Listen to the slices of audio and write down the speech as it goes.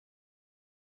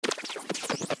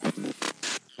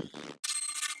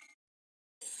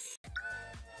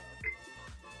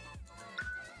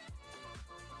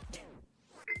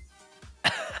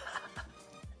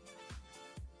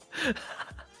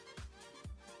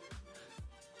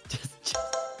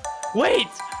Wait,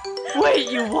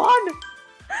 you won?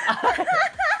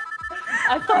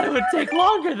 I thought it would take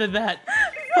longer than that.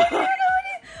 What do you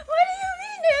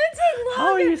mean it would take longer?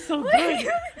 How are you so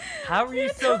good? How are you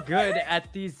so good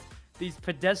at these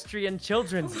pedestrian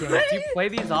children's games? Do you play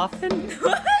these often?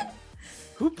 What?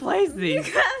 Who plays these?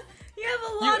 You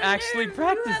have a lot You of actually nerve.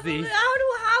 practice these.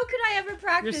 How could I ever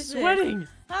practice this? You're sweating.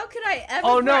 How could I ever?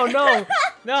 Oh no!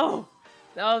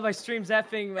 No, my stream's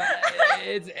effing.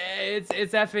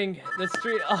 It's effing the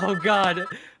stream. Oh god.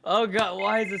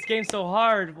 Why is this game so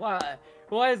hard?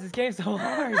 Why is this game so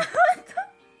hard?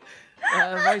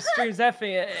 My stream's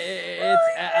effing.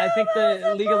 I think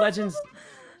the League of Legends.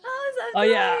 Oh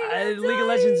yeah, League of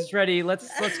Legends is ready. Let's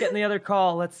get in the other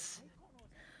call.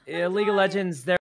 League of Legends.